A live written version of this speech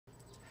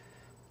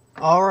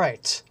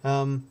Alright,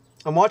 I'm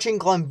watching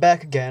Glenn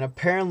Beck again.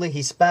 Apparently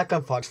he's back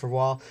on Fox for a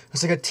while.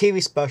 It's like a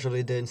TV special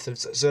he did,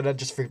 so that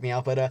just freaked me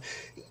out, but,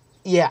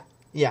 yeah.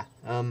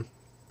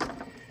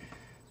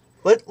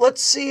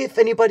 Let's see if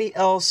anybody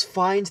else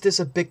finds this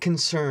a bit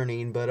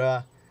concerning,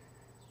 but,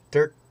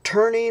 they're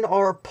turning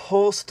our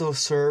postal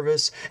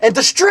service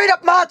into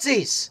straight-up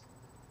Nazis!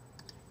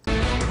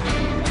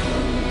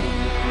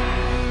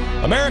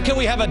 America,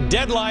 we have a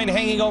deadline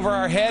hanging over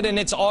our head, and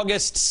it's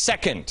August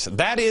 2nd.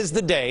 That is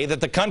the day that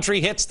the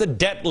country hits the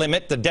debt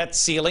limit, the debt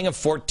ceiling of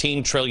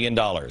 $14 trillion.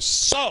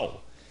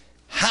 So,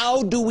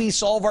 how do we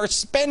solve our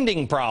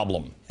spending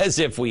problem? As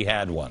if we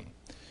had one.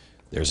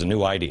 There's a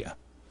new idea.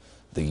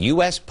 The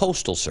U.S.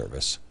 Postal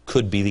Service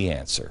could be the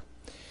answer.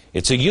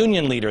 It's a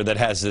union leader that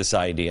has this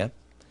idea.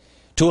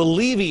 To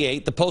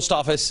alleviate the post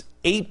office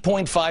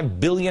 $8.5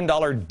 billion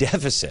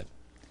deficit,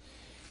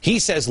 he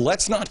says,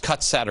 let's not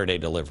cut Saturday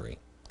delivery.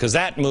 Because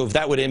that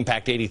would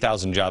impact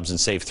 80,000 jobs and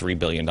save $3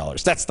 billion.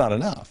 That's not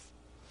enough.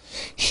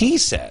 He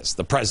says,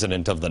 the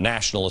president of the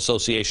National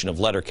Association of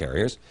Letter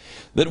Carriers,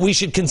 that we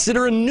should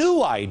consider a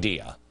new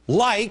idea,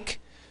 like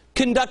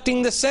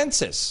conducting the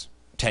census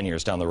 10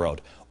 years down the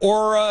road,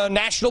 or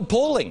national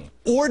polling,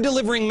 or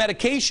delivering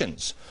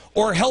medications,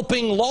 or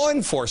helping law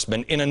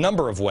enforcement in a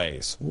number of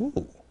ways.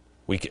 Ooh.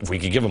 If we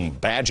could give them a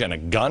badge and a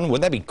gun,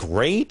 wouldn't that be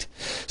great?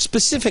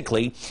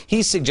 Specifically,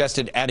 he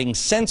suggested adding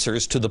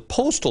sensors to the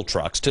postal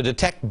trucks to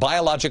detect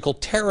biological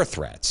terror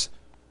threats.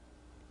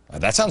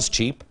 That sounds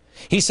cheap.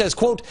 He says,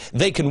 quote,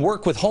 they can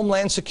work with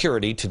Homeland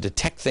Security to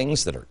detect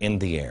things that are in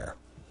the air.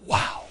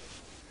 Wow,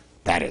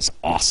 that is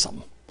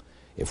awesome.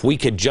 If we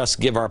could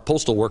just give our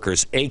postal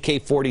workers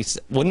AK-47,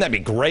 wouldn't that be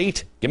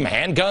great? Give them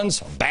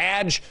handguns, a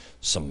badge,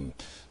 some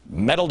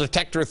metal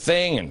detector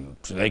thing, and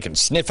they can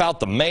sniff out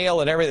the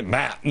mail and everything.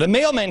 The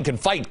mailmen can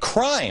fight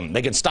crime.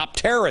 They can stop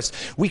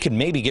terrorists. We could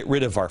maybe get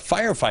rid of our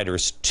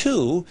firefighters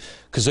too,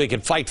 because they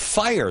could fight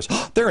fires.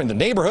 They're in the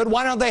neighborhood.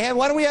 Why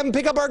don't we have them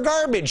pick up our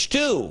garbage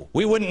too?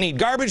 We wouldn't need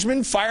garbage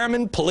men,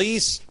 firemen,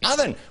 police,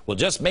 nothing. We'll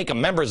just make them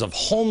members of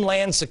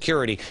Homeland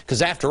Security,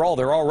 because after all,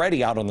 they're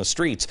already out on the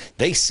streets.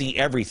 They see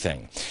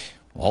everything.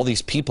 All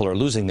these people are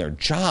losing their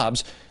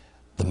jobs.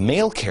 The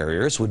mail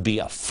carriers would be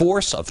a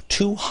force of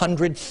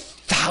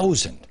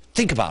 200,000.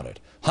 Think about it.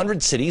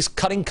 100 cities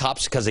cutting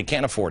cops because they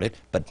can't afford it.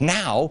 But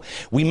now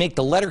we make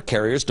the letter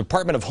carriers,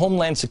 Department of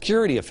Homeland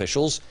Security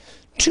officials,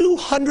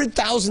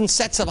 200,000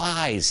 sets of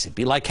eyes. It'd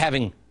be like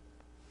having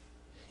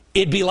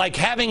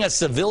a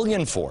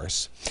civilian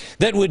force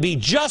that would be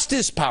just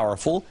as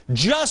powerful,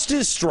 just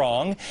as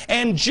strong,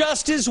 and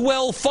just as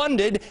well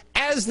funded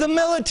as the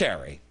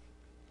military.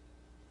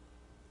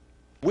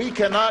 We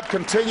cannot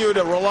continue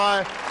to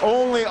rely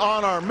only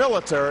on our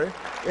military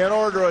in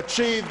order to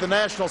achieve the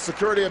national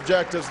security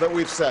objectives that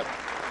we've set.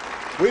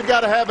 We've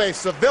got to have a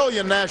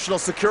civilian national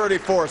security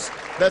force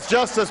that's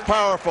just as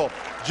powerful,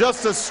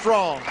 just as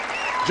strong,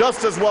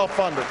 just as well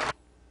funded.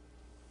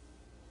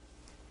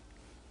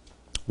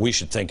 We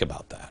should think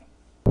about that.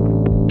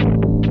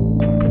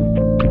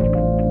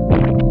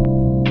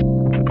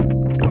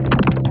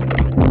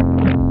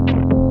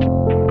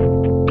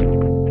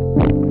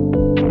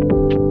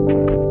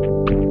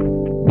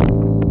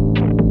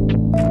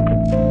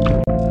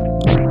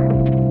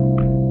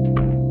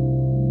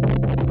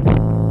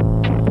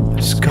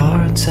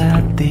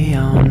 At the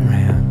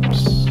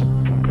on-ramps,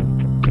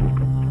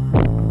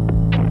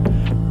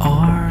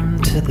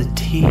 armed to the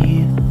teeth,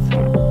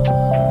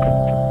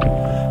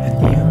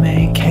 and you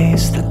may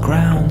case the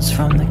grounds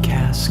from the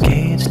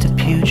Cascades to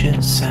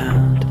Puget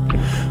Sound,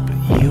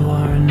 but you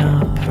are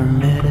not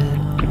permitted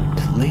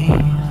to leave.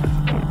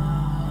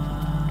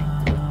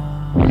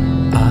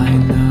 I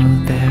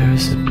know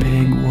there's a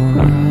big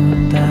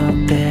world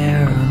out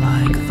there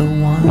like the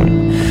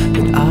one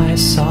that I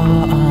saw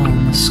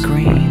on the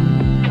screen.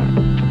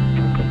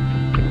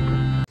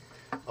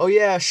 Oh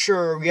yeah,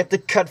 sure, we have to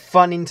cut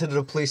funding to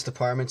the police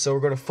department, so we're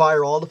going to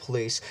fire all the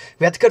police.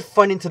 We have to cut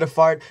funding to the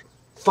fire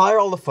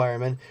all the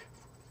firemen.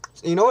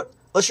 You know what?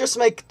 Let's just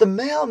make the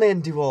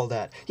mailmen do all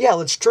that. Yeah,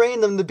 let's train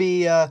them to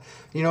be,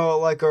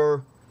 like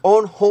our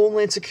own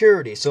Homeland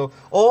Security. So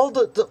all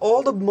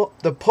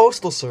the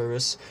postal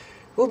service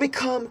will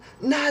become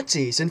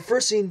Nazis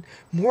enforcing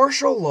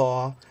martial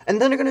law,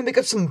 and then they're going to make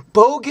up some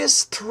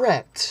bogus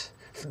threat.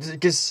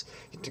 Because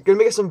they're going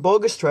to make us some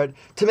bogus threat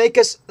to make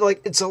us,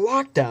 like, it's a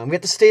lockdown. We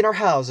have to stay in our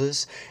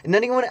houses, and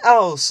anyone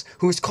else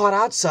who's caught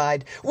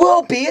outside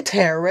will be a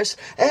terrorist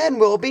and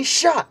will be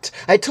shot.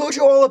 I told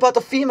you all about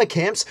the FEMA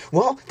camps.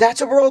 Well, that's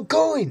where we're all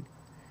going.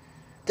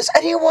 Does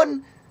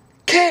anyone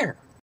care?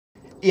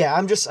 Yeah,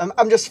 I'm just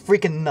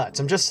freaking nuts.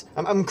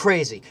 I'm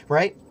crazy,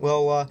 right?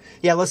 Well,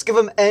 yeah, let's give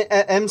them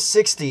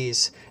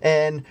M60s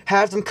and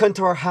have them come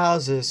to our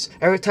houses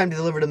every time they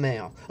deliver the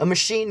mail. A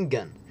machine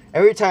gun.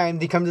 Every time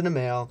they come to the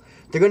mail,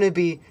 they're going to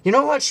be, you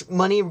know how much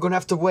money we're going to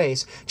have to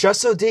waste just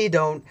so they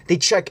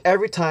check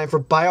every time for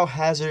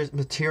biohazard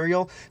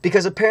material?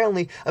 Because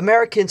apparently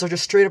Americans are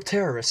just straight up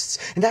terrorists.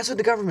 And that's what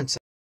the government says.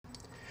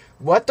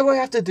 What do I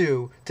have to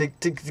do to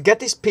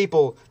get these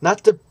people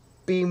not to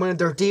be one of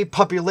their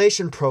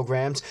depopulation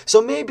programs,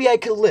 so maybe I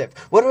could live.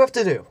 What do I have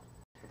to do?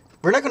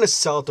 We're not going to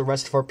sell out the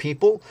rest of our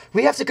people.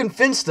 We have to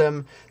convince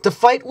them to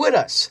fight with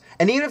us.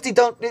 And even if they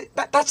don't,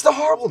 that's the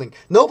horrible thing.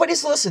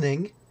 Nobody's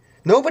listening.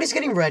 Nobody's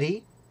getting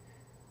ready.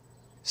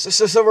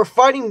 So we're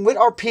fighting with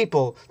our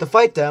people to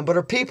fight them, but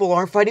our people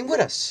aren't fighting with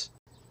us.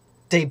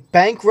 They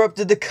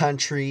bankrupted the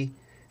country.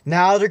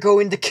 Now they're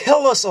going to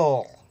kill us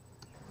all.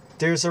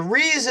 There's a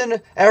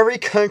reason every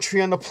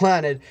country on the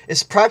planet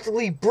is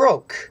practically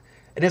broke.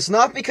 And it's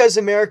not because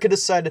America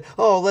decided,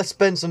 oh, let's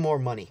spend some more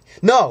money.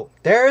 No,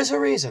 there is a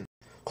reason.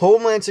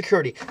 Homeland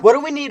Security. What do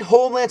we need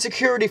Homeland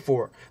Security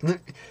for?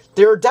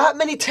 There are that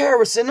many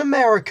terrorists in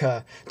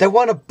America that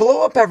want to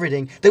blow up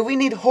everything that we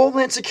need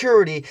Homeland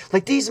Security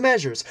like these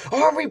measures.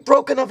 Aren't we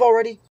broken up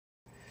already?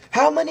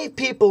 How many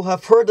people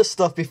have heard this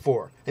stuff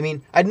before? I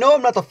mean, I know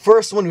I'm not the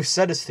first one who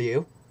said this to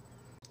you.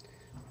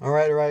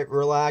 Alright,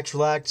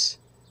 relax.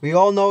 We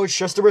all know it's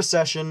just a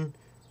recession.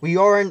 We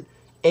aren't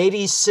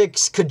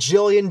 $86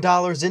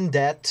 cajillion in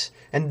debt,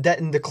 and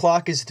the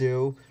clock is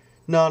due.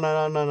 No.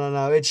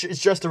 It's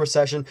just a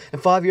recession. In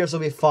 5 years,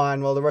 we'll be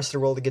fine while the rest of the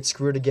world will get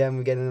screwed again.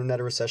 We get into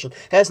another recession.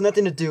 It has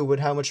nothing to do with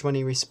how much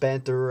money we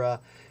spent or,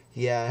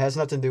 yeah, it has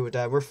nothing to do with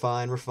that. We're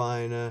fine.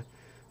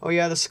 Oh,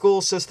 yeah, the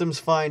school system's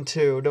fine,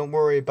 too. Don't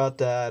worry about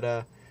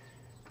that.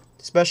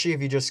 Especially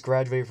if you just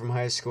graduated from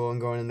high school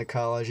and going into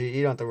college.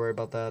 You don't have to worry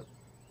about that.